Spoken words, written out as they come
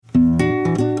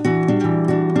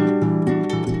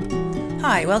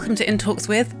Hi, welcome to In Talks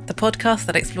With, the podcast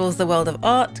that explores the world of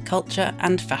art, culture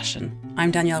and fashion. I'm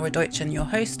Danielle Redoitchen, your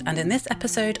host, and in this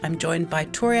episode I'm joined by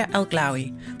Touria El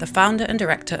Glaoui, the founder and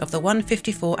director of the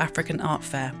 154 African Art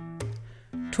Fair.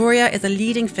 Touria is a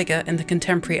leading figure in the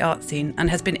contemporary art scene and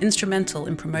has been instrumental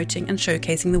in promoting and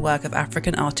showcasing the work of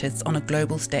African artists on a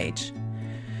global stage.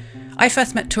 I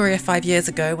first met Touria 5 years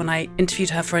ago when I interviewed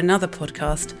her for another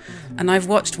podcast, and I've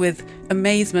watched with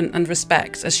amazement and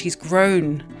respect as she's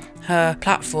grown her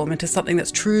platform into something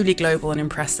that's truly global and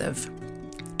impressive.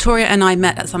 Touria and I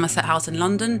met at Somerset House in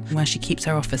London, where she keeps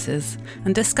her offices,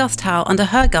 and discussed how, under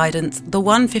her guidance, the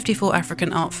 154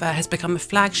 African Art Fair has become a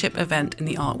flagship event in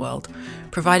the art world,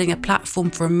 providing a platform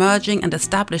for emerging and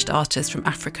established artists from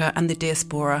Africa and the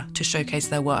diaspora to showcase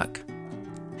their work.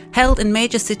 Held in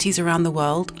major cities around the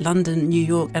world, London, New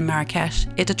York and Marrakesh,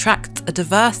 it attracts a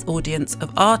diverse audience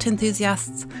of art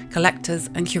enthusiasts,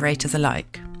 collectors and curators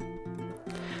alike.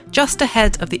 Just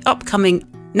ahead of the upcoming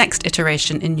next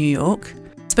iteration in New York,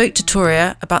 I spoke to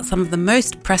Touria about some of the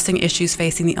most pressing issues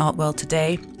facing the art world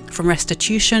today, from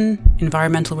restitution,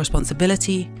 environmental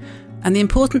responsibility, and the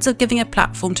importance of giving a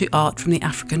platform to art from the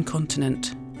African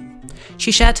continent.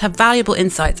 She shared her valuable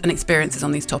insights and experiences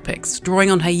on these topics, drawing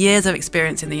on her years of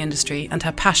experience in the industry and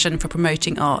her passion for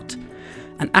promoting art,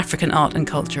 and African art and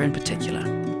culture in particular.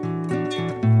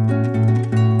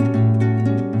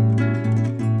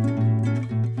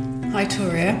 Hi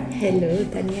Touria. Hello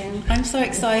Danielle. I'm so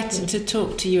excited to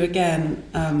talk to you again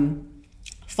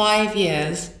 5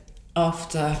 years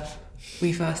after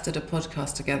we first did a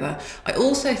podcast together. I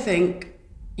also think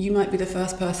you might be the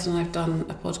first person I've done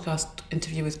a podcast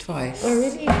interview with twice. Oh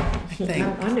really? I think.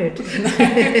 I'm honoured.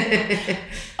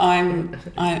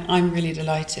 I'm really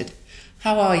delighted.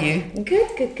 How are you?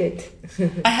 Good.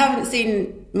 I haven't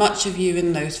seen much of you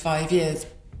in those 5 years,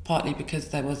 partly because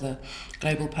there was a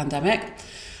global pandemic,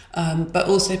 but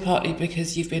also partly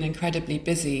because you've been incredibly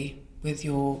busy with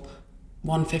your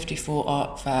 154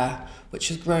 Art Fair, which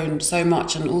has grown so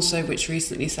much and also which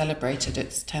recently celebrated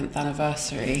its 10th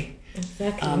anniversary.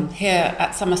 Exactly. Here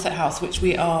at Somerset House, which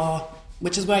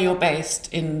is where you're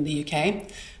based in the UK,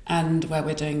 and where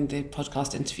we're doing the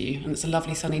podcast interview. And it's a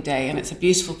lovely sunny day, and it's a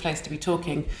beautiful place to be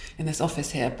talking in this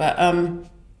office here. But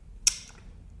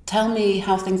tell me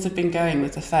how things have been going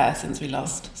with the fair since we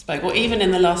last spoke, or even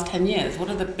in the last 10 years. What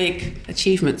are the big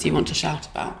achievements you want to shout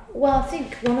about? Well, I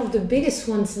think one of the biggest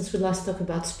ones since we last talked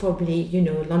about is probably,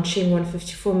 launching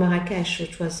 154 Marrakesh,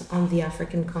 which was on the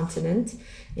African continent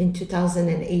in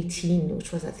 2018,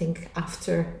 which was, I think,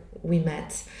 after we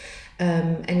met.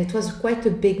 And it was quite a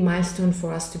big milestone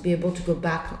for us to be able to go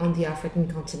back on the African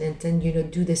continent and,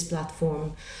 do this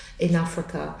platform in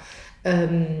Africa.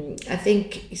 I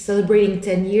think celebrating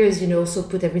 10 years, also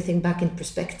put everything back in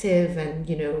perspective, and,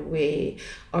 we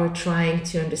are trying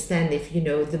to understand if,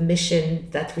 the mission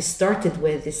that we started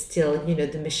with is still,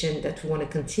 the mission that we want to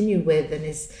continue with, and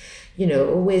is,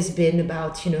 always been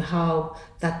about, how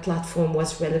that platform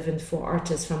was relevant for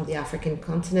artists from the African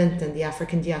continent and the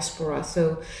African diaspora.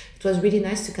 So it was really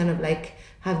nice to kind of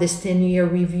have this 10-year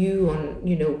review on,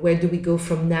 where do we go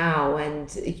from now, and,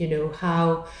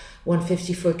 how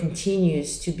 154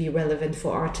 continues to be relevant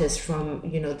for artists from,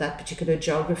 that particular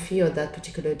geography or that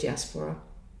particular diaspora.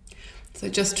 So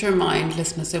just to remind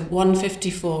listeners, so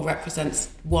 154 represents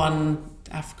one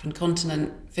African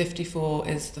continent, 54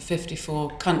 is the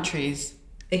 54 countries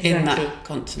in that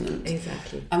continent.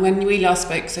 Exactly. And when we last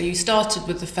spoke, so you started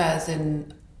with the fairs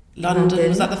in London.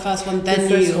 Was that the first one? Then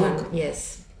New York? One,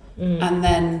 yes. And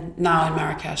then now in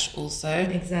Marrakesh also.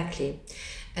 Exactly.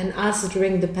 And us,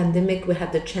 during the pandemic, we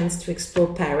had the chance to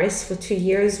explore Paris for 2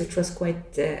 years, which was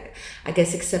quite,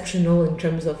 exceptional in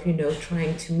terms of,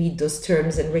 trying to meet those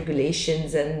terms and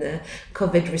regulations and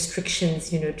COVID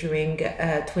restrictions, during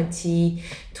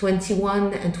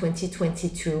 2021 and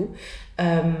 2022.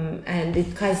 And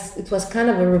it was kind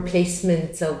of a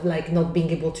replacement of not being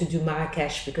able to do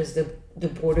Marrakesh because the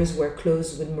borders were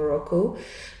closed with Morocco,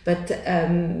 but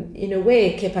in a way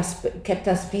it kept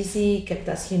us busy, kept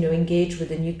us engaged with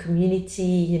the new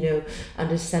community,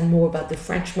 understand more about the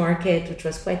French market, which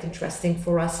was quite interesting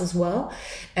for us as well,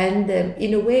 and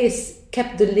in a way it's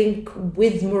kept the link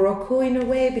with Morocco in a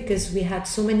way, because we had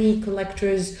so many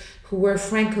collectors who were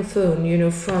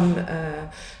francophone,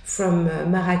 from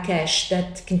Marrakesh,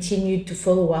 that continued to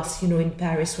follow us, in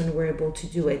Paris when we were able to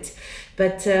do it.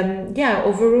 But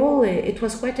overall, it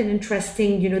was quite an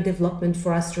interesting, development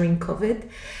for us during COVID.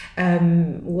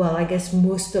 I guess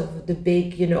most of the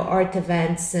big, art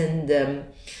events and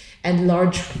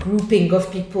large grouping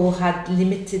of people had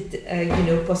limited,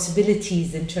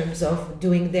 possibilities in terms of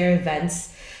doing their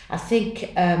events. I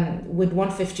think with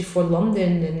 154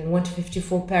 London and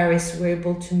 154 Paris, we're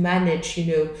able to manage,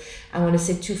 I want to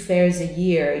say 2 fairs a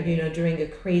year, during a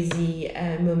crazy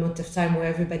moment of time where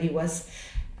everybody was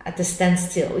at a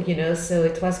standstill, so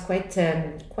it was quite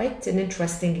an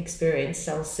interesting experience,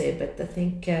 I'll say. But I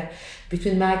think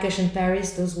between Marrakesh and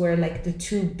Paris, those were like the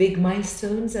 2 big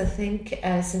milestones, I think,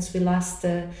 since we last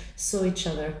saw each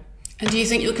other. And do you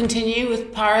think you'll continue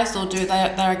with Paris or do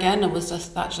that there again, or was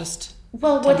that just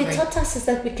well, temporary? What it taught us is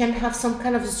that we can have some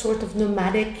kind of a sort of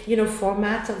nomadic,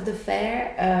 format of the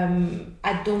fair.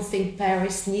 I don't think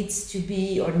Paris needs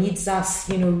us,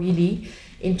 really,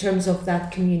 in terms of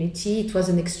that community. It was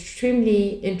an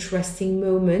extremely interesting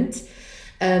moment,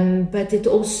 but it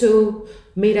also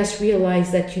made us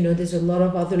realize that, there's a lot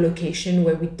of other locations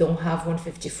where we don't have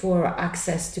 154 or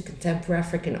access to contemporary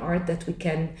African art that we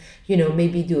can,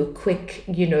 maybe do a quick,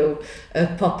 a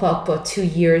pop-up or 2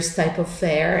 years type of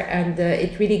fair. And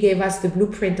it really gave us the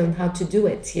blueprint on how to do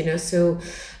it, So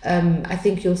I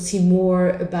think you'll see more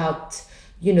about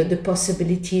the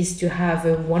possibilities to have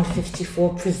a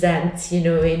 154 present, in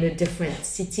a different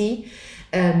city,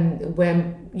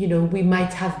 where, we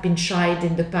might have been shied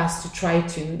in the past to try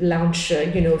to launch,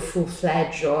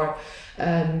 full-fledged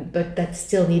but that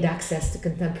still need access to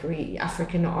contemporary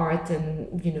African art and,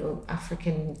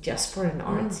 African diasporan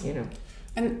art,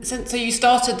 And so you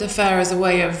started the fair as a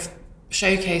way of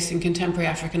showcasing contemporary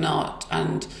African art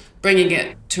and bringing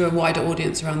it to a wider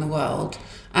audience around the world.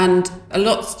 And a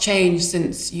lot's changed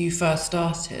since you first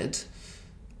started.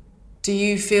 Do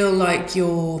you feel like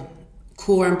your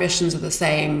core ambitions are the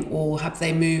same, or have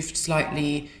they moved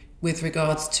slightly with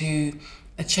regards to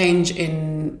a change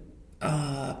in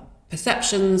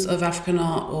perceptions of African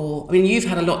art? Or, I mean, you've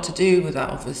had a lot to do with that,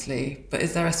 obviously, but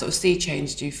is there a sort of sea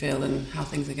change, do you feel, in how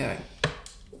things are going?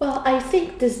 Well, I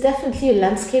think there's definitely a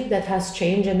landscape that has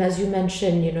changed. And as you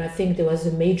mentioned, I think there was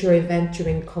a major event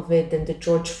during COVID and the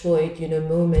George Floyd,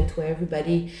 moment where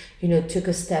everybody, took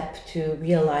a step to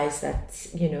realize that,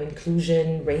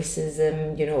 inclusion,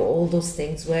 racism, all those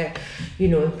things were,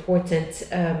 important,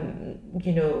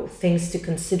 things to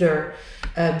consider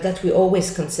that we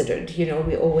always considered.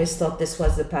 We always thought this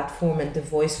was the platform and the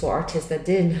voice for artists that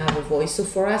didn't have a voice. So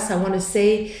for us, I want to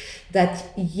say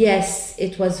that, yes,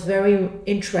 it was very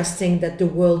interesting that the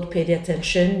world paid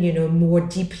attention, more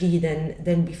deeply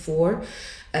than before.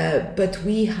 But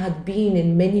we had been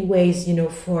in many ways,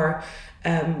 for,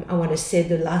 I want to say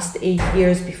the last 8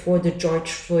 years before the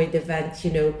George Floyd event,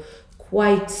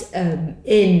 quite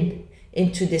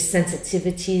into these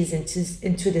sensitivities,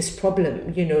 into this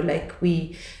problem, like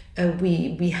we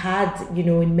had,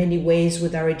 in many ways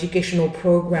with our educational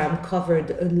program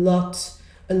covered a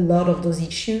lot of those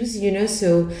issues,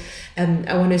 so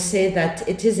I want to say that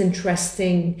it is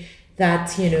interesting that,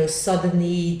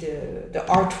 suddenly the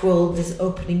art world is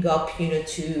opening up,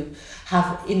 to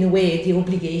have, in a way, the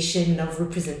obligation of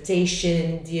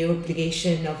representation, the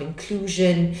obligation of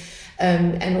inclusion.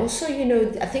 And also,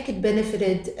 I think it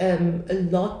benefited a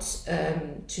lot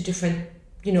to different,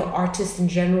 artists in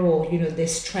general,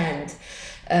 this trend.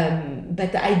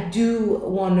 But I do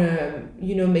want to,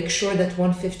 make sure that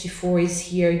 154 is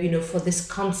here, for this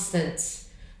constant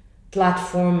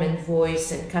platform and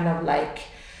voice and kind of like,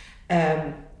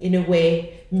 in a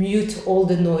way, mute all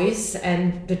the noise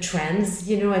and the trends,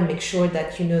 and make sure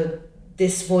that,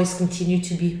 this voice continue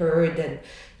to be heard and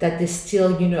that there's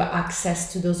still,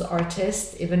 access to those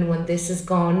artists, even when this is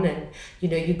gone and,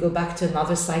 you go back to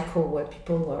another cycle where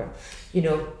people are,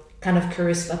 kind of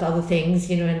curious about other things,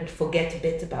 and forget a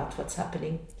bit about what's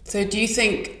happening. So do you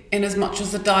think, in as much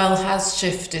as the dial has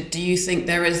shifted, do you think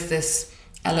there is this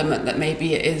element that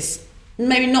maybe it is,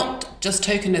 maybe not just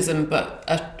tokenism, but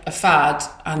a fad,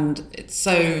 and it's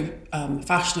so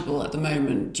fashionable at the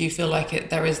moment? Do you feel like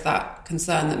there is that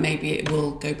concern that maybe it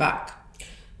will go back?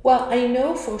 Well, I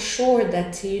know for sure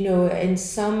that, in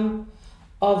some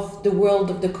of the world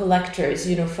of the collectors,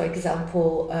 for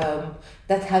example,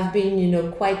 that have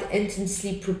been, quite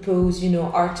intensely proposed,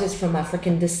 artists from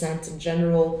African descent in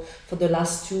general for the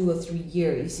last 2 or 3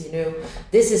 years,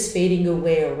 this is fading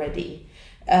away already.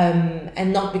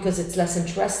 And not because it's less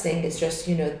interesting, it's just,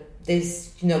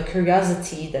 there's,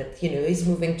 curiosity that, is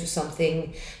moving to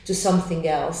something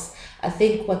else. I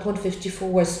think what 154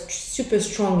 was super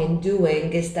strong in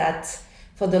doing is that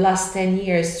for the last 10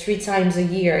 years, 3 times a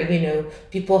year,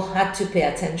 people had to pay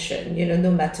attention,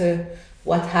 no matter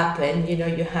what happened,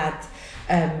 you had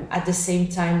at the same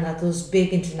time that those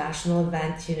big international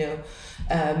events,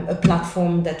 a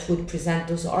platform that would present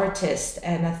those artists.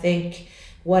 And I think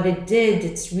what it did,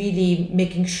 it's really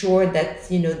making sure that,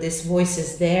 this voice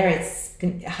is there.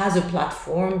 It has a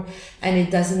platform, and it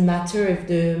doesn't matter if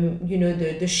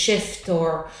the shift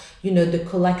or, the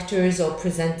collectors are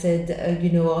presented,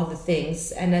 other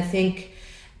things. And I think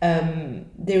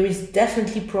there is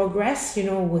definitely progress.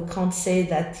 We can't say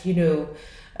that,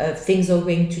 things are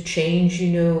going to change,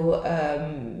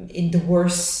 in the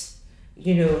worst,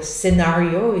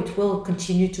 scenario. It will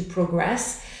continue to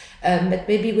progress. But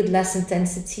maybe with less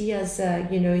intensity, as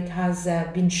it has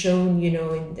been shown,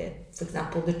 for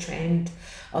example, the trend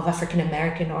of African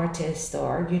American artists,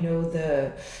 or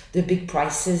the big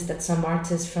prices that some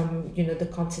artists from the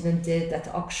continent did at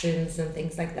auctions and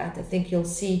things like that. I think you'll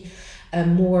see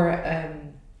more.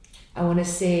 I want to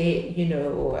say,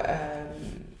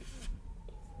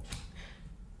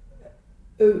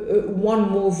 one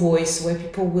more voice where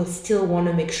people will still want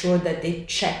to make sure that they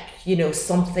check,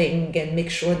 something, and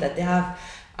make sure that they have,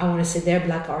 I want to say, their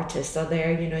Black artists are there,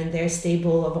 in their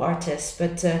stable of artists,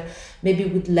 but maybe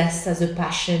with less as a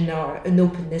passion or an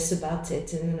openness about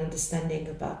it and an understanding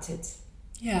about it.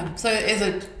 Yeah, so it is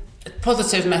a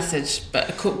positive message, but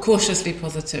a cautiously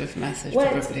positive message,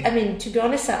 probably. I mean, to be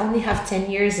honest, I only have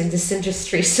 10 years in this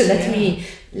industry, so let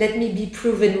me be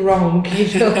proven wrong,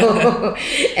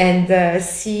 and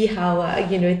see how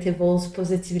it evolves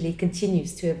positively,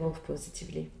 continues to evolve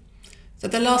positively. So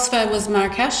the last fair was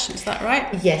Marrakesh, is that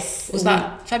right? Yes. Was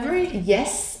that February?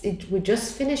 Yes, we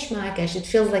just finished Marrakesh. It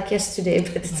feels like yesterday,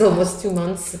 but it's almost 2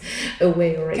 months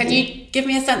away already. Can you give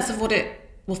me a sense of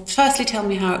well, firstly tell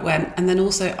me how it went, and then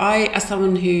also as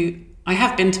someone who, I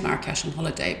have been to Marrakesh on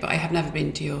holiday, but I have never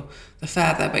been to the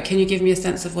fair there, but can you give me a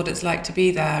sense of what it's like to be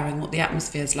there and what the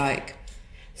atmosphere is like?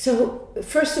 So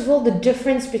first of all, the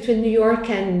difference between New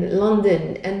York and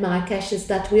London and Marrakesh is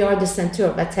that we are the center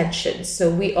of attention.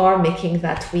 So we are making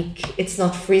that week. It's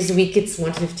not Freeze Week, it's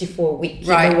 154 week.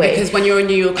 Right, because when you're in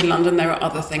New York and London, there are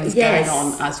other things going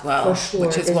on as well, for sure.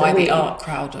 Which is why the art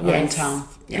crowd are in town.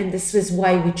 Yeah. And this is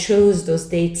why we chose those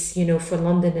dates, for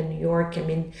London and New York. I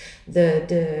mean,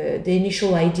 the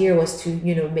initial idea was to,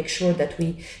 make sure that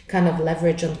we kind of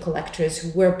leverage on collectors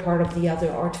who were part of the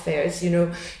other art fairs.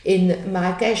 In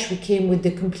Marrakesh, we came with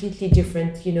the completely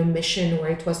different, mission,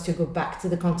 where it was to go back to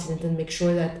the continent and make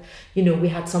sure that, we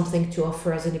had something to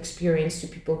offer as an experience to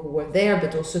people who were there,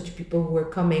 but also to people who were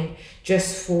coming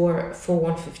just for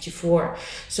 154.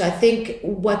 So I think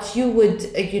what you would,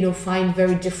 find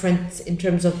very different in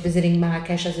terms of visiting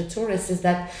Marrakesh as a tourist is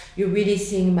that you're really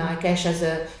seeing Marrakesh as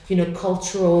a,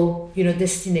 cultural,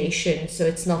 destination. So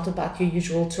it's not about your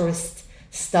usual tourist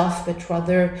stuff, but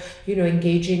rather,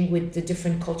 engaging with the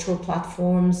different cultural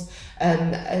platforms,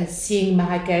 seeing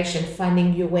Marrakesh and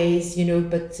finding your ways,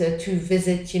 but to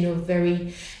visit,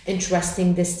 very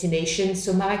interesting destinations.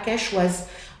 So Marrakesh was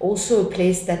also a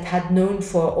place that had known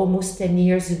for almost 10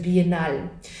 years a biennale.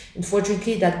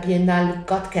 Unfortunately, that biennale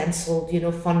got cancelled,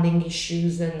 funding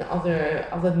issues and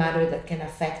other matter that can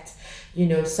affect,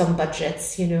 some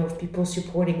budgets, of people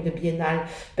supporting the biennale.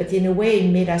 But in a way, it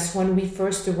made us, when we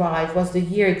first arrived, was the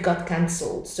year it got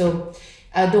cancelled. So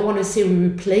I don't want to say we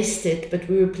replaced it, but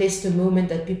we replaced a moment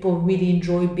that people really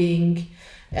enjoy being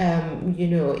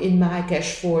in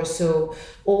Marrakesh for. So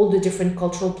all the different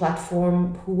cultural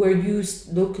platforms who were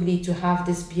used locally to have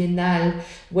this biennale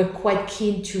were quite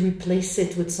keen to replace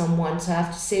it with someone. So I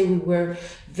have to say we were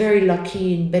very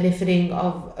lucky in benefiting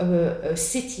of a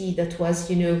city that was,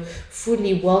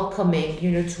 fully welcoming,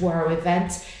 to our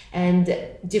event, and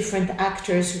different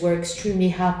actors were extremely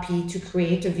happy to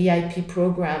create a VIP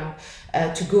program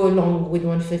to go along with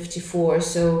 154.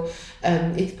 So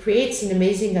it creates an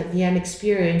amazing at the end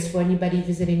experience for anybody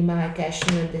visiting Marrakesh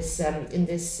in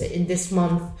this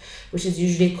month, which is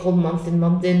usually called month in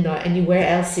London or anywhere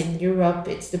else in Europe.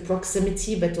 It's the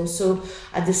proximity, but also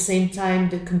at the same time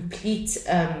the complete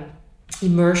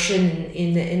immersion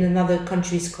in another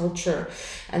country's culture.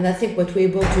 And I think what we're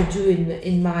able to do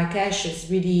in Marrakesh is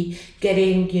really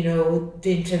getting,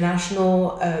 the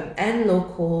international and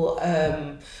local,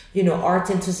 art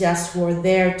enthusiasts who are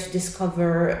there to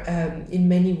discover in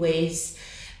many ways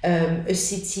a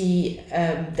city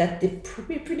that they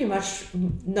pretty much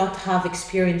not have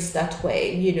experienced that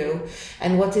way,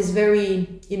 And what is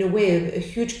very, in a way, a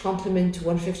huge compliment to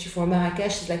 154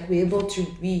 Marrakesh is like we're able to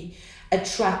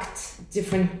attract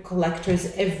different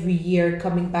collectors every year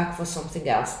coming back for something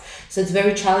else. So it's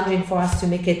very challenging for us to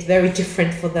make it very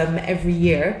different for them every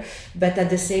year. But at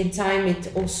the same time,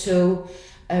 it also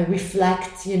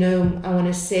reflects, I want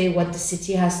to say what the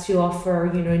city has to offer,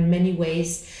 in many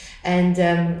ways.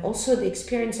 And also the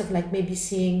experience of like maybe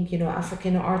seeing, you know,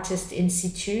 African artists in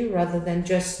situ rather than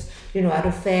just, you know, at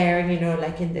a fair, you know,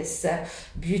 like in this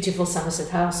beautiful Somerset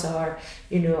House, or,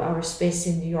 you know, our space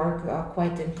in New York are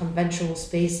quite a conventional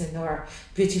space and are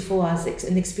beautiful as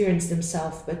an experience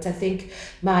themselves. But I think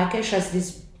Marrakesh has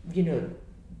this, you know,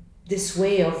 this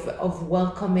way of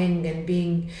welcoming and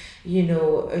being, you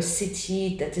know, a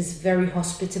city that is very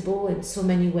hospitable in so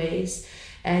many ways.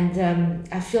 And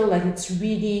I feel like it's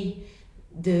really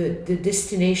the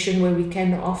destination where we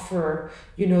can offer,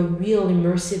 you know, real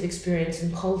immersive experience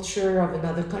and culture of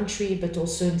another country, but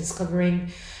also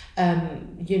discovering,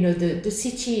 you know, the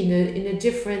city in a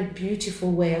different,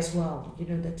 beautiful way as well. You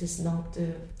know, that is not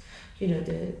the, you know,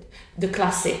 the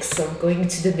classics of going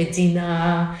to the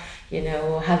Medina, you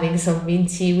know, having some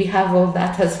minty. We have all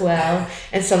that as well.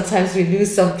 And sometimes we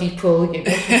lose some people, you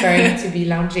know, preferring to be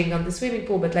lounging on the swimming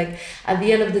pool. But like at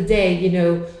the end of the day, you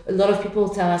know, a lot of people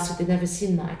tell us that they've never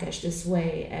seen Marrakesh this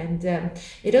way. And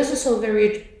it is also a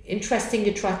very interesting,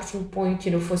 attracting point,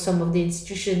 you know, for some of the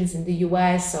institutions in the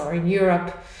US or in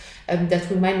Europe, that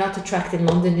we might not attract in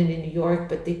London and in New York,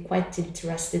 but they're quite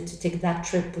interested to take that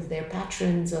trip with their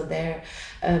patrons or their,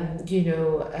 you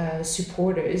know,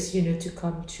 supporters, you know, to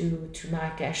come to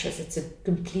Marrakesh, as it's a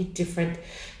complete different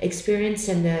experience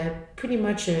and pretty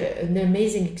much an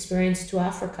amazing experience to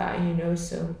Africa, you know,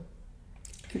 so.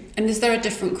 And is there a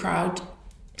different crowd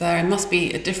there? It must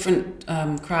be a different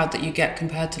crowd that you get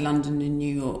compared to London and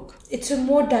New York. It's a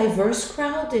more diverse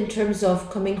crowd in terms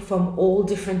of coming from all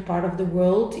different parts of the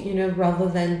world, you know, rather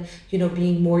than, you know,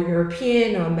 being more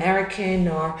European or American,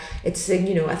 or it's,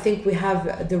 you know, I think we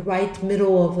have the right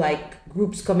middle of like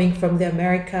groups coming from the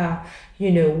America,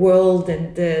 you know, world,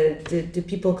 and the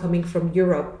people coming from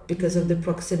Europe because of the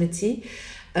proximity.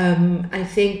 I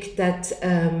think that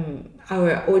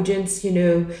our audience, you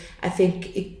know, I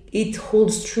think it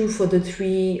holds true for the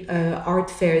three art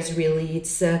fairs, really.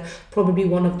 It's probably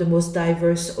one of the most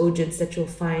diverse audience that you'll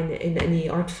find in any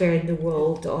art fair in the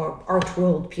world, or art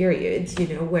world period, you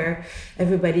know, where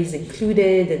everybody's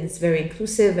included and it's very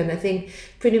inclusive. And I think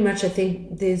pretty much, I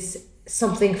think there's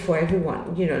something for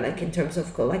everyone, you know, like in terms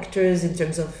of collectors, in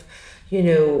terms of, you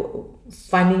know,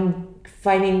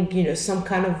 finding, you know, some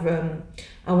kind of,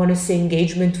 I want to say,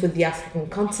 engagement with the African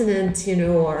continent, you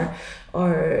know,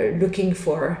 or looking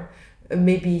for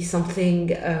maybe something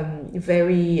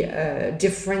very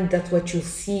different than what you'll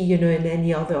see, you know, in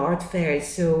any other art fair.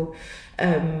 So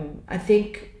I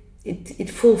think it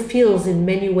fulfills in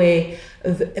many ways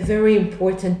a very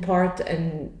important part,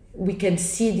 and we can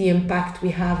see the impact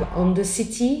we have on the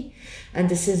city. And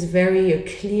this is very a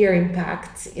clear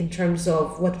impact in terms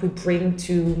of what we bring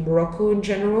to Morocco in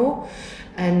general.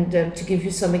 And to give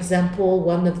you some example,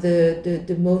 one of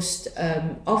the most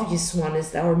obvious one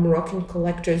is that our Moroccan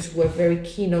collectors who are very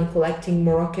keen on collecting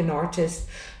Moroccan artists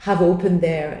have opened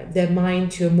their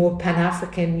mind to a more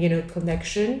Pan-African, you know,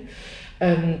 connection.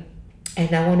 And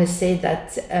I want to say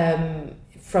that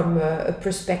from a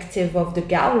perspective of the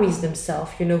galleries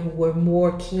themselves, you know, who were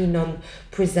more keen on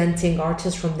presenting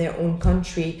artists from their own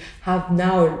country, have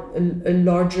now a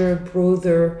larger,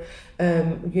 broader,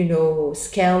 you know,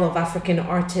 scale of African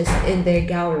artists in their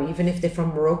gallery, even if they're from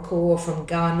Morocco or from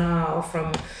Ghana or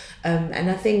from, and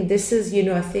I think this is, you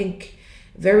know, I think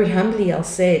very humbly I'll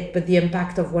say it, but the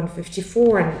impact of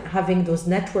 154 and having those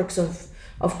networks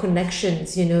of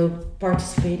connections, you know,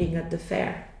 participating at the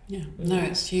fair. Yeah, no,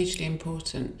 it's hugely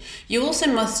important. You also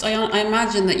must, I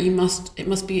imagine that it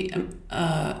must be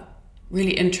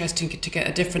really interesting to get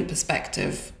a different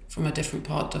perspective from a different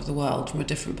part of the world, from a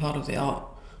different part of the art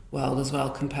world as well,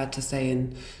 compared to, say,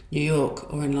 in New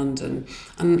York or in London.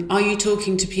 And are you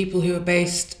talking to people who are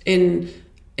based in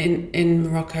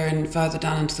Morocco and further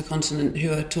down into the continent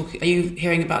are you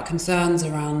hearing about concerns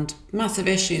around massive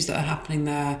issues that are happening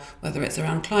there, whether it's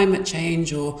around climate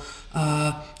change or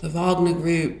the Wagner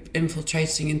Group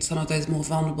infiltrating in some of those more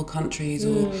vulnerable countries,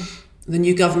 or the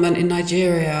new government in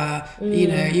Nigeria? You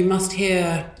know,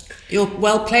 you're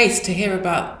well placed to hear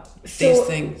about these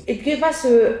things. It gives us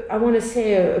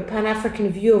a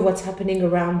Pan-African view of what's happening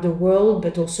around the world,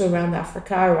 but also around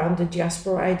Africa, around the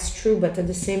diaspora. It's true, but at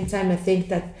the same time, I think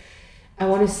that I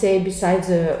want to say,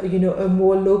 besides a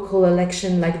more local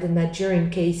election like the Nigerian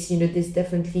case, you know, there's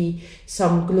definitely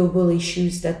some global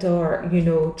issues that are, you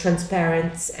know,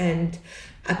 transparent and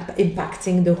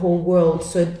impacting the whole world.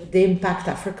 So they impact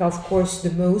Africa, of course, the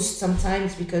most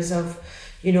sometimes because of,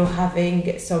 you know,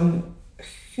 having some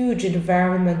huge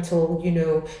environmental, you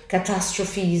know,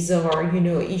 catastrophes or, you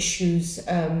know, issues,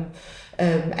 and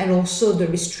also the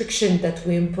restriction that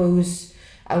we impose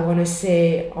I want to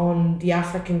say, on the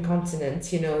African continent,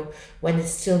 when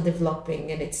it's still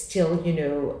developing and it's still,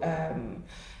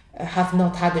 have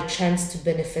not had a chance to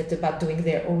benefit about doing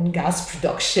their own gas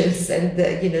productions and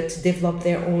to develop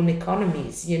their own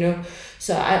economies.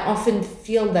 So I often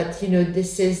feel that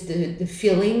this is the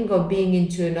feeling of being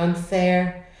into an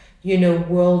unfair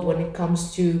world when it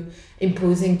comes to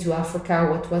imposing to Africa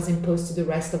what was imposed to the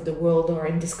rest of the world, or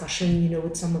in discussion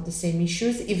with some of the same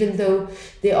issues, even though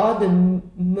they are the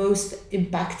most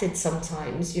impacted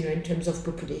sometimes in terms of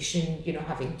population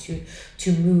having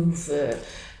to move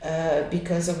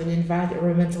because of an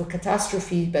environmental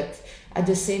catastrophe. But at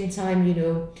the same time,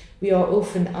 we are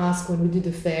often asked when we do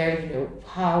the fair,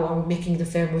 how are we making the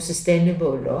fair more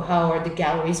sustainable, or how are the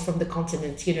galleries from the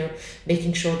continent,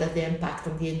 making sure that they impact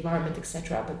on the environment,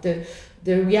 etc. But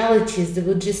the reality is the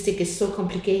logistic is so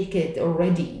complicated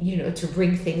already, to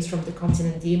bring things from the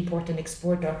continent. The import and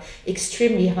export are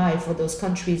extremely high for those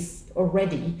countries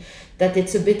already, that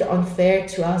it's a bit unfair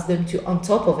to ask them to, on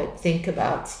top of it, think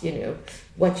about,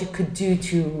 what you could do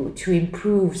to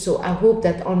improve. So I hope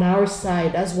that on our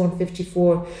side, as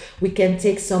 154, we can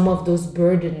take some of those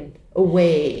burden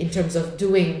away in terms of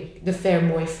doing the fair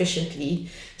more efficiently,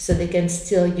 so they can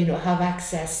still, have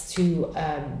access to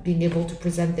being able to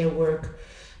present their work,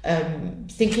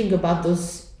 thinking about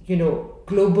those,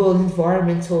 global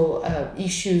environmental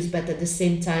issues, but at the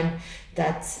same time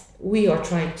that we are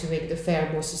trying to make the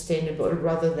fair more sustainable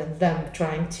rather than them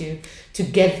trying to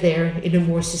get there in a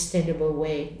more sustainable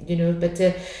way, But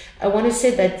I want to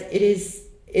say that it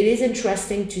is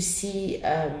interesting to see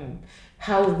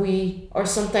how we are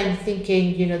sometimes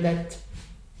thinking, that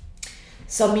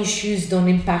some issues don't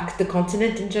impact the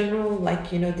continent in general.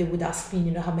 Like, they would ask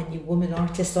me, how many women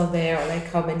artists are there, or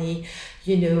like how many,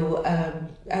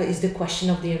 is the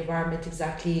question of the environment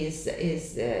exactly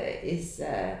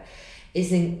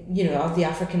are the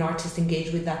African artists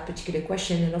engaged with that particular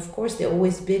question? And of course, they've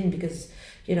always been, because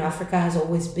Africa has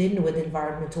always been with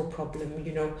environmental problem.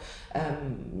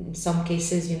 In some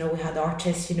cases, we had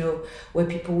artists, where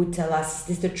people would tell us, is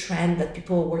this the trend that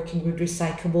people are working with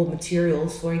recyclable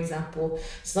materials, for example?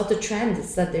 It's not a trend,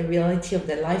 it's that the reality of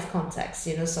their life context.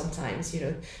 Sometimes,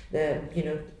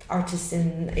 the artists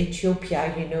in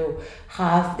Ethiopia,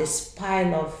 have this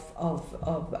pile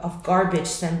of garbage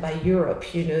sent by Europe,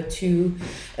 and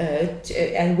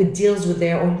with deals with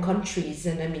their own countries.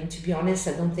 And I mean, to be honest,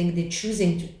 I don't think they're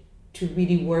choosing to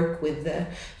really work with the,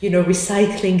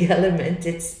 recycling element.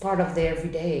 It's part of their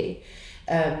everyday.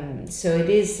 So it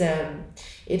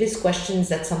is questions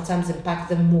that sometimes impact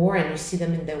them more, and you see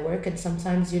them in their work. And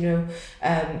sometimes,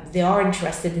 they are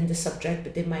interested in the subject,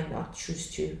 but they might not choose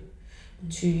to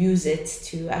use it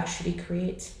to actually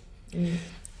create.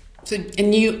 So,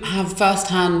 and you have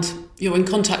firsthand, you're in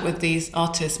contact with these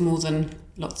artists more than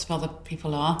lots of other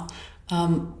people are.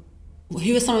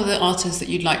 Who are some of the artists that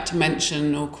you'd like to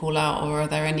mention or call out, or are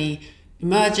there any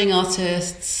emerging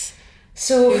artists?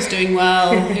 So who's doing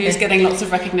well? Who's getting lots of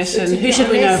recognition? So who should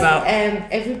we know about?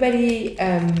 Everybody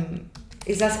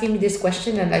is asking me this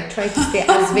question, and I try to stay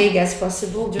as vague as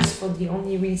possible, just for the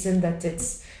only reason that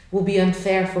will be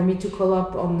unfair for me to call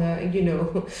up on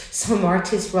some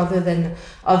artists rather than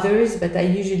others. But I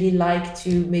usually like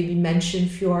to maybe mention a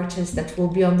few artists that will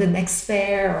be on the next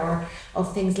fair or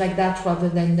things like that, rather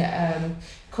than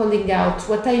calling out.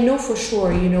 What I know for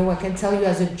sure, I can tell you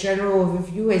as a general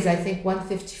overview, is I think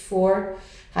 154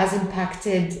 has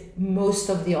impacted most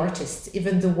of the artists,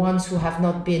 even the ones who have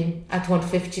not been at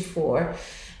 154.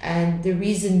 And the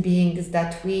reason being is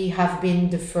that we have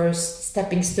been the first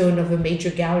stepping stone of a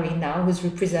major gallery now, who's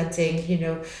representing,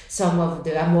 some of the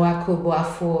Amoako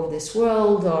Boafo of this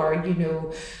world, or,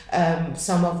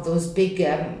 some of those big,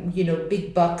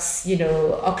 big bucks,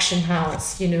 auction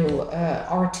house,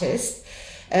 artists.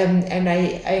 And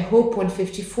I hope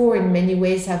 154 in many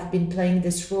ways have been playing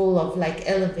this role of like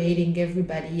elevating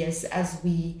everybody as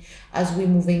we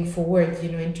moving forward,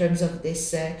 in terms of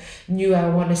this new, I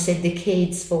want to say,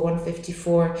 decades for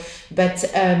 154. But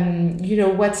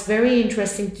what's very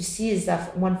interesting to see is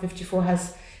that 154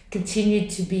 has continued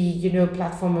to be, a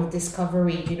platform of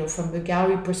discovery, from the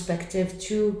gallery perspective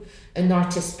to an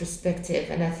artist perspective.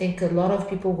 And I think a lot of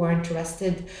people were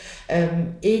interested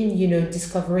in,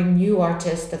 discovering new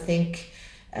artists. I think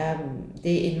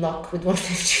they in luck with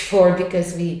 154,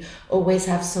 because we always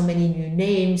have so many new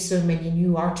names, so many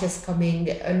new artists coming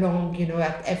along,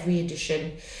 at every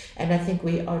edition. And I think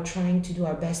we are trying to do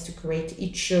our best to create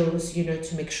each shows,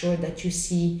 to make sure that you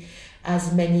see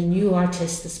as many new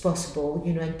artists as possible,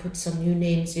 and put some new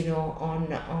names, on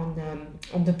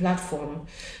the platform.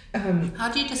 How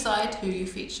do you decide who you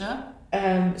feature?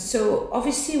 So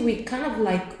obviously we kind of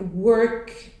like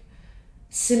work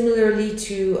similarly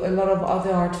to a lot of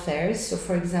other art fairs. So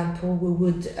for example, we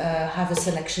would have a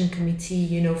selection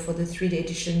committee, for the 3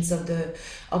 editions of the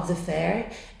fair,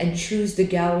 and choose the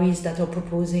galleries that are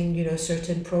proposing, a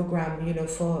certain program,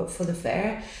 for the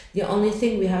fair. The only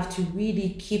thing we have to really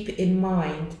keep in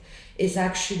mind is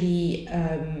actually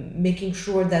making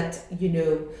sure that,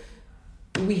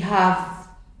 we have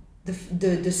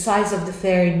the size of the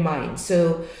fair in mind.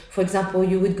 So for example,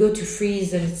 you would go to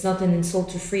Frieze, and it's not an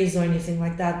insult to Frieze or anything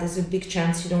like that. There's a big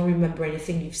chance you don't remember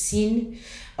anything you've seen,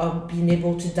 being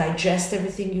able to digest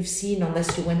everything you've seen,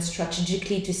 unless you went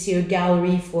strategically to see a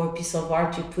gallery for a piece of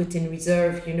art you put in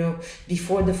reserve,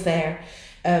 before the fair.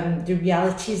 The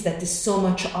reality is that there's so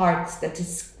much art that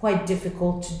it's quite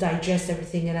difficult to digest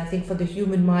everything. And I think for the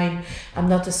human mind, I'm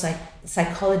not a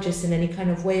psychologist in any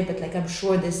kind of way, but I'm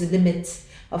sure there's a limit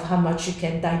of how much you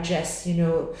can digest,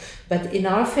 But in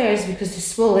our fairs, because they're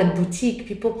small and boutique,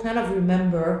 people kind of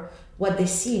remember what they've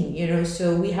seen,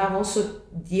 So we have also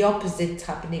the opposite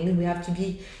happening. We have to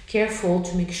be careful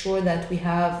to make sure that we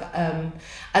have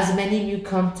as many new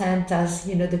content as,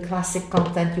 the classic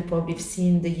content you probably have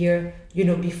seen the year,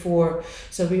 before.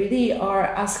 So we really are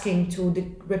asking to the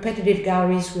repetitive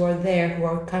galleries who are there, who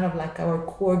are kind of like our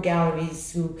core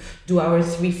galleries, who do our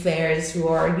 3 fairs, who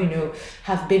are,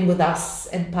 have been with us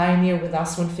and pioneer with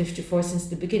us 154 since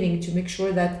the beginning, to make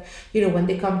sure that, when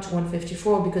they come to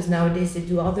 154, because nowadays they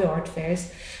do other art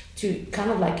fairs, to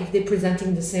kind of like, if they're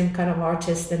presenting the same kind of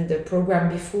artist than the program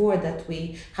before, that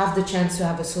we have the chance to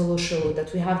have a solo show,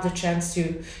 that we have the chance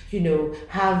to,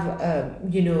 have,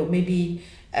 maybe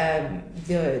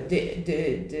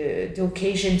the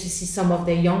occasion to see some of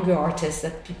the younger artists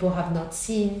that people have not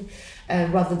seen,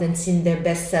 rather than seeing their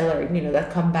bestseller,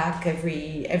 that come back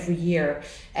every year.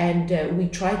 And we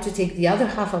try to take the other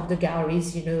half of the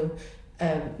galleries,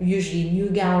 usually new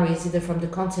galleries, either from the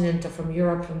continent or from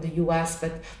Europe, from the US,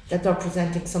 but that are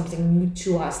presenting something new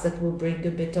to us, that will bring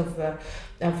a bit of a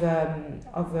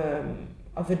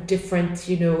different,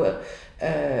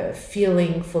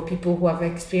 feeling for people who have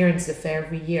experienced the fair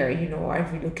every year, or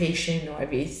every location, or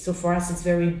every. So for us, it's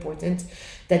very important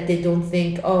that they don't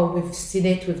think, oh, we've seen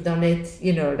it, we've done it,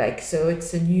 so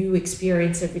it's a new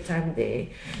experience every time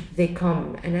they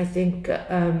come. And I think,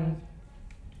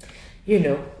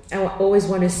 I always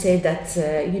want to say that,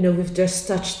 we've just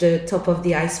touched the top of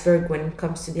the iceberg when it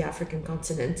comes to the African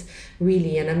continent,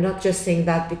 really. And I'm not just saying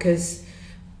that because,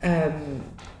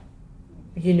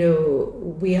 we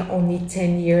are only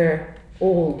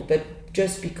 10-year-old, but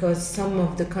just because some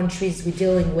of the countries we're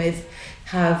dealing with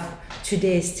have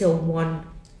today still one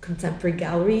contemporary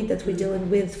gallery that we're dealing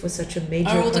with for such a major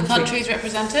country. Are all the countries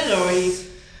represented, or are you...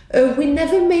 We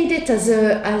never made it as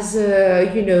a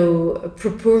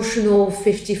proportional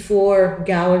 54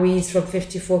 galleries from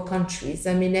 54 countries.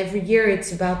 I mean, every year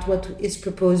it's about what is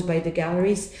proposed by the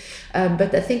galleries.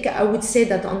 But I think I would say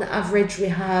that on average we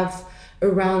have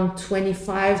around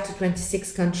 25 to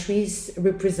 26 countries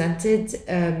represented,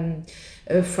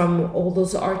 from all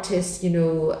those artists,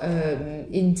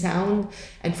 in town,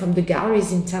 and from the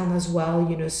galleries in town as well,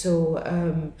 so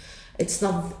it's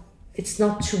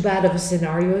not too bad of a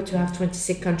scenario to have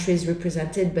 26 countries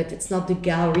represented, but it's not the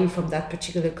gallery from that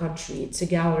particular country. It's a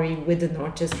gallery with an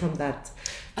artist from that.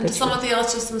 And do some of the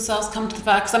artists themselves come to the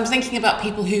fair? Because I'm thinking about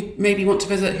people who maybe want to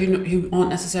visit who aren't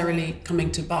necessarily coming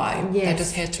to buy. Yes. They're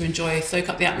just here to enjoy, soak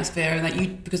up the atmosphere, and that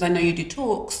because I know you do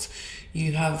talks.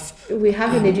 We have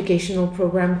an educational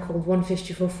program called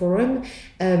 154 Forum.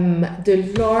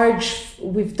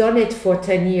 We've done it for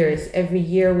 10 years, every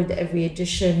year with every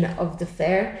edition of the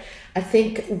fair. I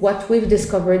think what we've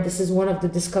discovered, this is one of the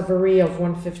discovery of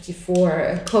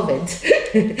 154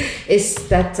 COVID, is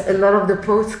that a lot of the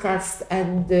podcasts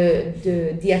and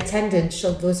the attendance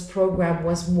of those programs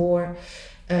was more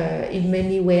in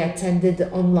many way attended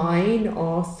online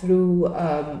or through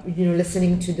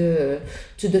listening to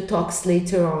the talks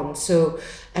later on. So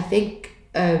I think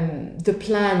the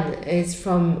plan is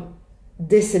from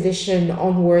this edition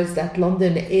onwards that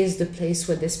London is the place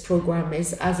where this program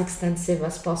is as extensive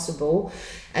as possible.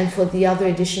 And for the other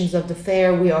editions of the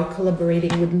fair, we are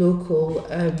collaborating with local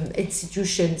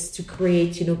institutions to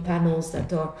create, panels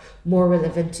that are more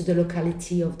relevant to the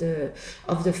locality of the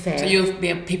fair. So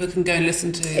people can go and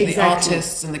listen to the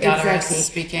artists and the gallerists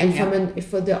speaking. And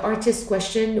for the artist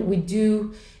question, we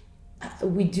do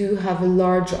we do have a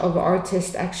large of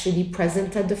artists actually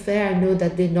present at the fair. I know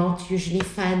that they're not usually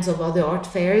fans of other art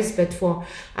fairs, but for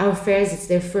our fairs, it's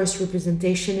their first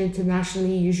representation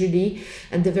internationally usually,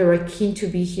 and they're very keen to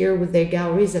be here with their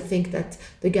galleries. I think that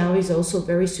the galleries are also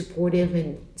very supportive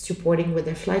in supporting with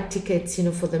their flight tickets,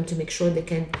 for them to make sure they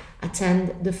can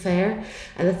attend the fair.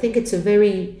 And I think it's a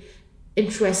very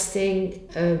interesting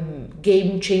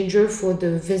game changer for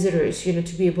the visitors,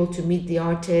 to be able to meet the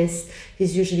artist.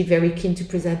 He's usually very keen to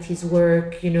present his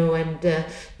work, and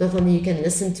not only you can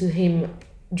listen to him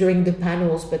during the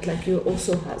panels, but like you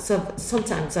also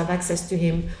sometimes have access to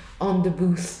him on the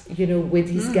booth, with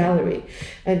his gallery.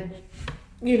 And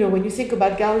when you think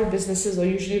about gallery businesses are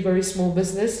usually very small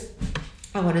business,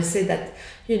 I want to say that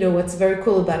what's very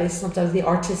cool about it is sometimes the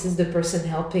artist is the person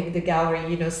helping the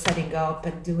gallery, setting up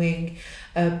and doing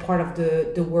part of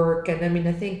the work. And I mean,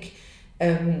 I think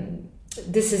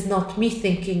this is not me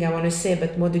thinking, I want to say,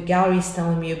 but more the gallery is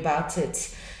telling me about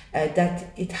it,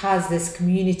 that it has this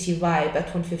community vibe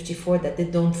at 154 that they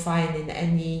don't find in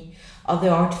any other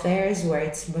art fairs, where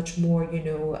it's much more,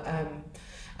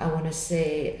 I want to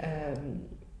say,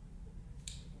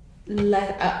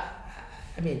 less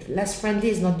friendly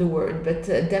is not the word, but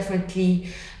definitely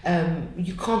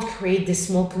you can't create this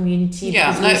small community.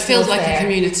 Yeah, no, it feels like a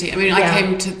community. I mean, Yeah. I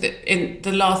came to in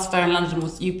the last fair in London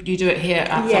was you do it here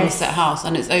at Yes. Somerset House,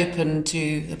 and it's open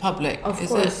to the public. Of is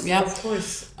course, it? Yeah. of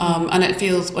course. And it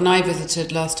feels, when I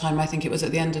visited last time, I think it was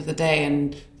at the end of the day,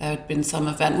 and there had been some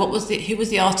event. Who was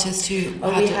the artist who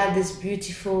We had this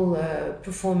beautiful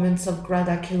performance of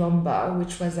Grada Quilomba,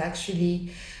 which was actually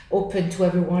open to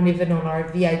everyone, even on our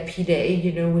VIP day,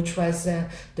 which was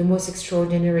the most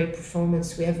extraordinary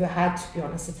performance we ever had, to be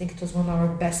honest. I think it was one of our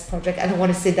best projects. I don't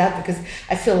want to say that because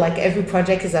I feel like every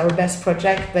project is our best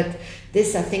project, but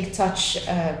this, I think, touched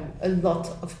a lot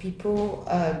of people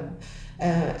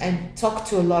and talked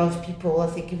to a lot of people. I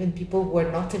think even people who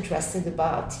are not interested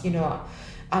about,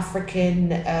 African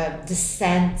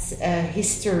descent,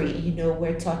 history,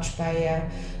 were touched by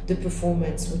the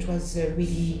performance, which was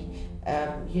really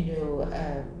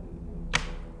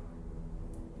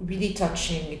really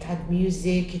touching. It had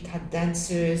music, it had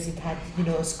dancers, it had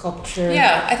sculpture.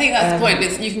 Yeah, I think that's the point.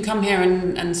 It's, you can come here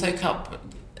and soak up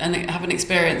and have an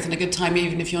experience and a good time,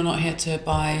 even if you're not here to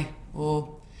buy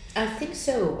or... I think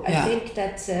so. Yeah. I think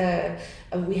that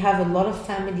we have a lot of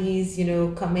families,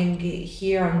 coming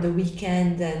here on the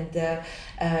weekend, and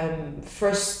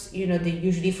first, they're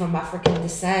usually from African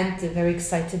descent. They're very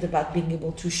excited about being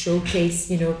able to showcase,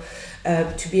 to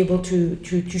be able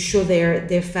to show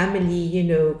their family,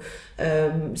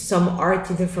 some art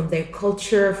either from their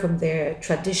culture, from their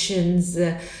traditions,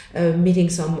 meeting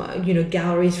some,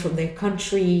 galleries from their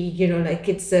country, like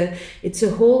it's a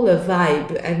whole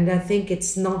vibe. And I think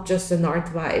it's not just an art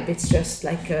vibe, it's just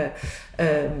like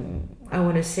I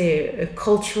want to say a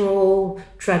cultural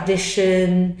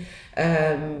tradition.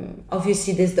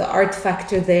 Obviously there's the art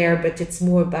factor there, but it's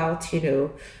more about,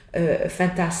 a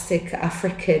fantastic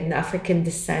African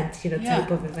descent,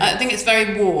 type of event. I think it's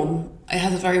very warm. It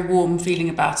has a very warm feeling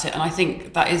about it, and I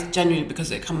think that is genuinely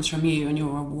because it comes from you, and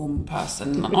you're a warm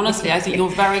person. And honestly, I think you're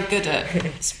very good at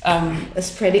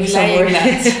spreading relaying some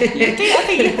that. You do, I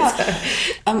think you have.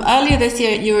 Earlier this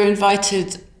year, you were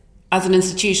invited as an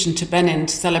institution to Benin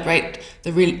to celebrate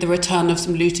the return of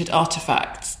some looted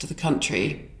artefacts to the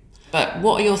country. But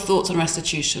what are your thoughts on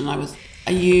restitution? Are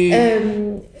you...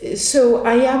 So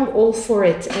I am all for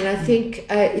it, and I think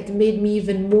it made me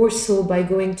even more so by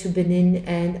going to Benin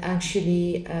and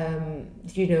actually,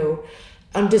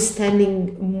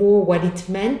 understanding more what it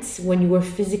meant when you were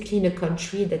physically in a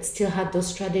country that still had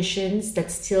those traditions,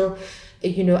 that still,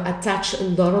 attach a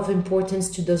lot of importance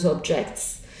to those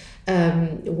objects.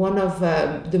 One of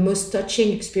the most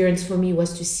touching experience for me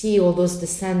was to see all those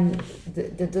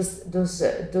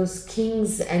those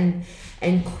kings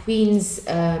and queens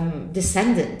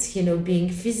descendants, being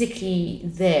physically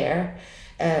there,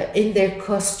 in their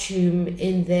costume,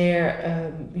 in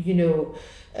their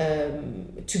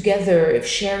together,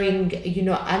 sharing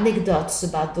anecdotes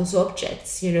about those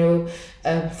objects.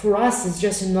 For us it's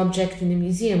just an object in a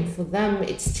museum. For them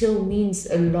it still means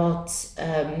a lot,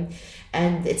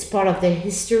 and it's part of their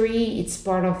history, it's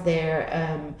part of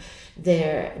their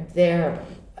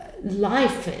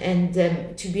life. And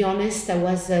to be honest, I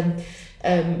was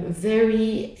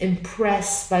very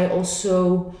impressed by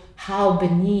also how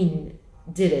Benin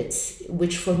did it,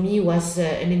 which for me was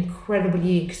an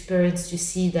incredibly experience to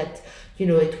see that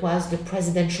it was the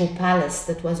presidential palace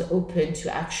that was open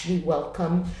to actually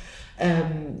welcome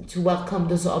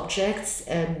those objects.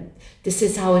 This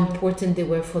is how important they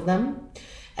were for them.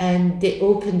 And they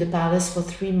opened the palace for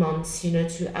 3 months,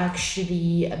 to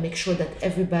actually make sure that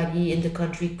everybody in the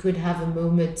country could have a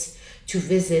moment to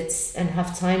visit and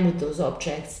have time with those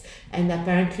objects. And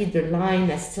apparently the line,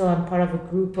 I still am part of a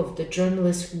group of the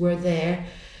journalists who were there,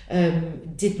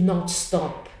 did not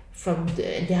stop.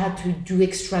 They had to do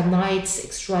extra nights,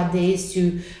 extra days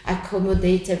to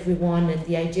accommodate everyone. And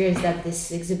the idea is that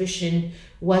this exhibition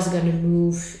was going to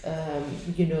move,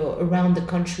 around the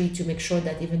country to make sure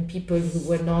that even people who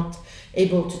were not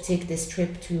able to take this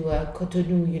trip to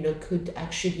Cotonou, could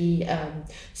actually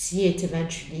see it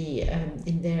eventually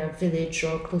in their village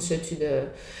or closer to the.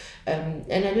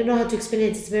 And I don't know how to explain it.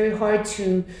 It's very hard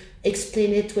to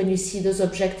explain it when you see those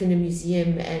objects in a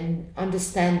museum and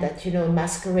understand that,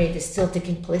 masquerade is still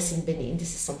taking place in Benin.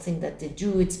 This is something that they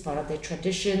do. It's part of their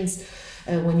traditions.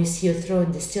 When you see a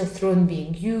throne, there's still throne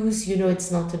being used.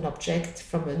 It's not an object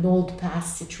from an old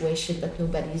past situation that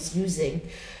nobody is using.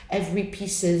 Every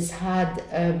pieces had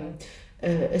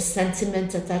a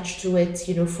sentiment attached to it,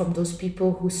 from those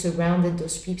people who surrounded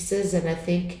those pieces. And I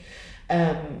think,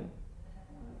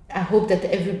 I hope that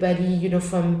everybody,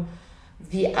 from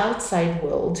the outside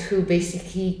world who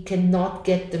basically cannot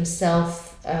get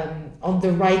themselves on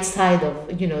the right side of,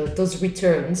 those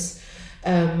returns,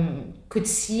 could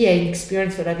see and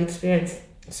experience what I've experienced,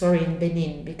 in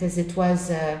Benin, because it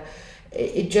was,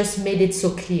 it just made it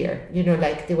so clear,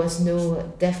 there was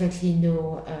definitely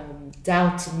no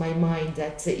doubt in my mind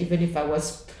that even if I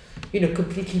was,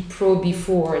 completely pro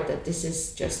before, that this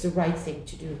is just the right thing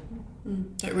to do.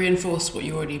 So it reinforced what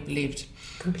you already believed.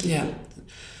 Completely. Yeah.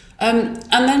 And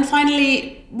then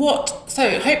finally,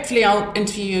 so hopefully I'll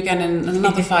interview you again in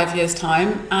another 5 years'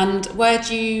 time. And where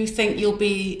do you think you'll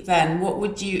be then? What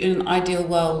would you, in an ideal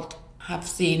world, have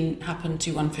seen happen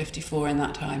to 154 in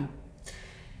that time?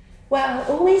 Well, I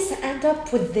always end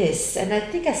up with this, and I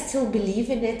think I still believe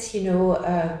in it,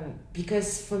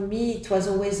 because for me it was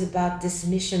always about this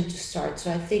mission to start.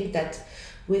 So I think that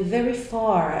we're very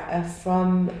far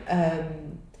from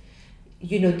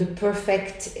the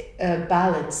perfect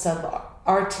balance of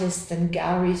artists and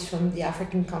galleries from the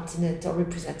African continent or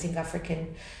representing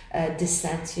African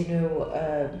descent,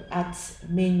 at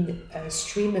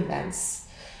mainstream events,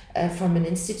 from an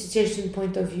institution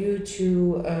point of view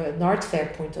to an art fair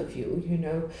point of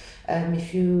view.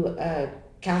 If you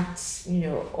count,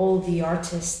 all the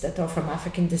artists that are from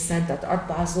African descent at Art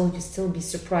Basel, you still be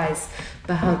surprised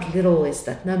by how little is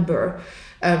that number.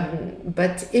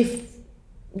 But if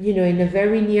in a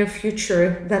very near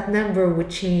future, that number would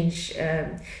change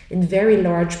in very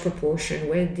large proportion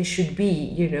where they should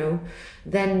be,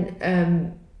 then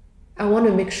I want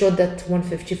to make sure that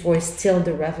 154 is still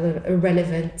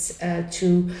relevant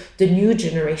to the new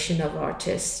generation of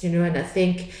artists, and I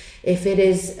think if it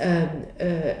is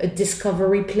a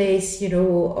discovery place,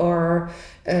 or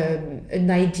an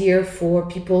idea for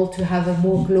people to have a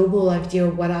more global idea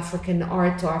of what African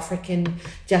art or African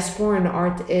diasporan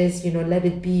art is, let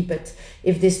it be. But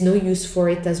if there's no use for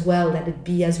it as well, let it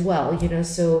be as well,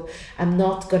 so I'm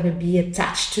not going to be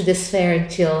attached to this fair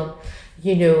until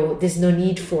there's no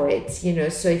need for it,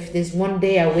 so if there's one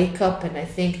day I wake up and I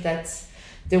think that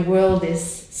the world is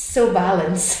so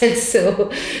balanced and so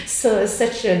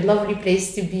such a lovely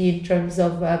place to be in terms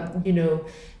of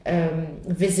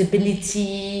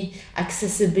visibility,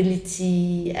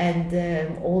 accessibility, and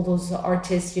all those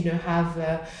artists have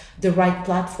the right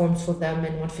platforms for them,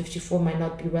 and 154 might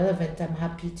not be relevant, I'm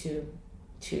happy to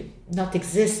not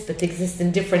exist, but exist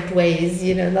in different ways,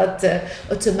 not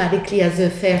automatically as a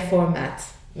fair format.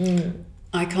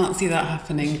 I can't see that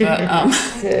happening, but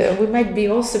we might be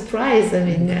all surprised. I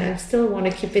mean, I still want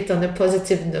to keep it on a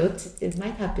positive note. It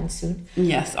might happen soon.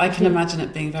 Yes, I can imagine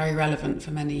it being very relevant for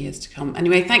many years to come.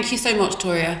 Anyway, thank you so much,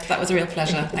 Touria. That was a real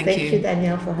pleasure. Thank you. Thank you,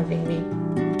 Danielle, for having me.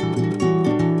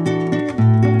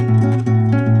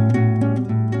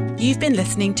 You've been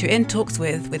listening to In Talks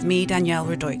with me, Danielle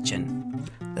Redoitjen.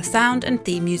 The sound and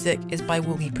theme music is by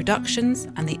Woolly Productions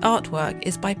and the artwork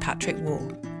is by Patrick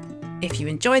Wall. If you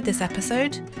enjoyed this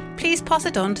episode, please pass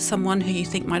it on to someone who you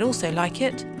think might also like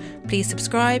it. Please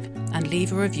subscribe and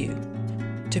leave a review.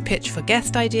 To pitch for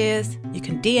guest ideas, you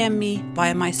can DM me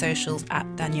via my socials at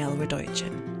Danielle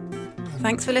Redoitjen.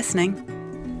 Thanks for listening.